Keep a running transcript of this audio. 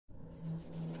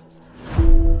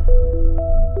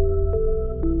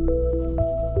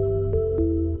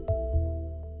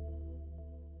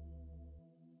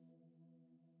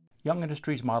Young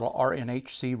Industries model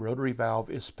RNHC rotary valve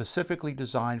is specifically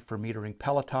designed for metering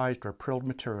pelletized or prilled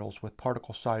materials with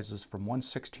particle sizes from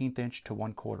 1/16 inch to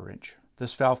 1/4 inch.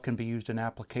 This valve can be used in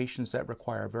applications that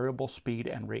require variable speed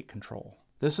and rate control.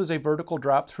 This is a vertical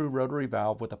drop-through rotary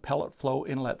valve with a pellet flow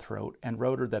inlet throat and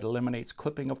rotor that eliminates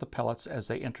clipping of the pellets as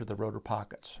they enter the rotor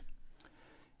pockets.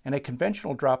 In a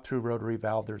conventional drop-through rotary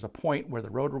valve, there's a point where the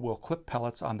rotor will clip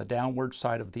pellets on the downward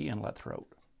side of the inlet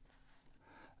throat.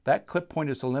 That clip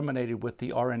point is eliminated with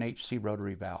the RNHC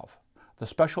rotary valve. The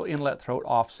special inlet throat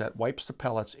offset wipes the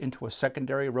pellets into a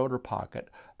secondary rotor pocket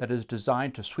that is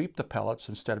designed to sweep the pellets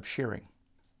instead of shearing.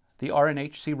 The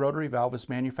RNHC rotary valve is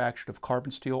manufactured of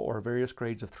carbon steel or various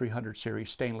grades of 300 series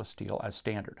stainless steel as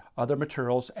standard. Other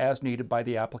materials, as needed by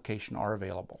the application, are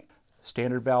available.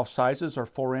 Standard valve sizes are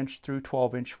 4-inch through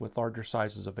 12-inch with larger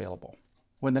sizes available.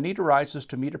 When the need arises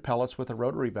to meter pellets with a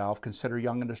rotary valve, consider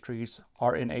Young Industries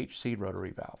RNHC rotary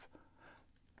valve.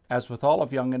 As with all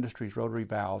of Young Industries rotary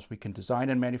valves, we can design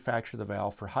and manufacture the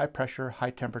valve for high pressure, high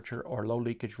temperature, or low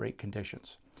leakage rate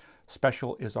conditions.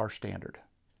 Special is our standard.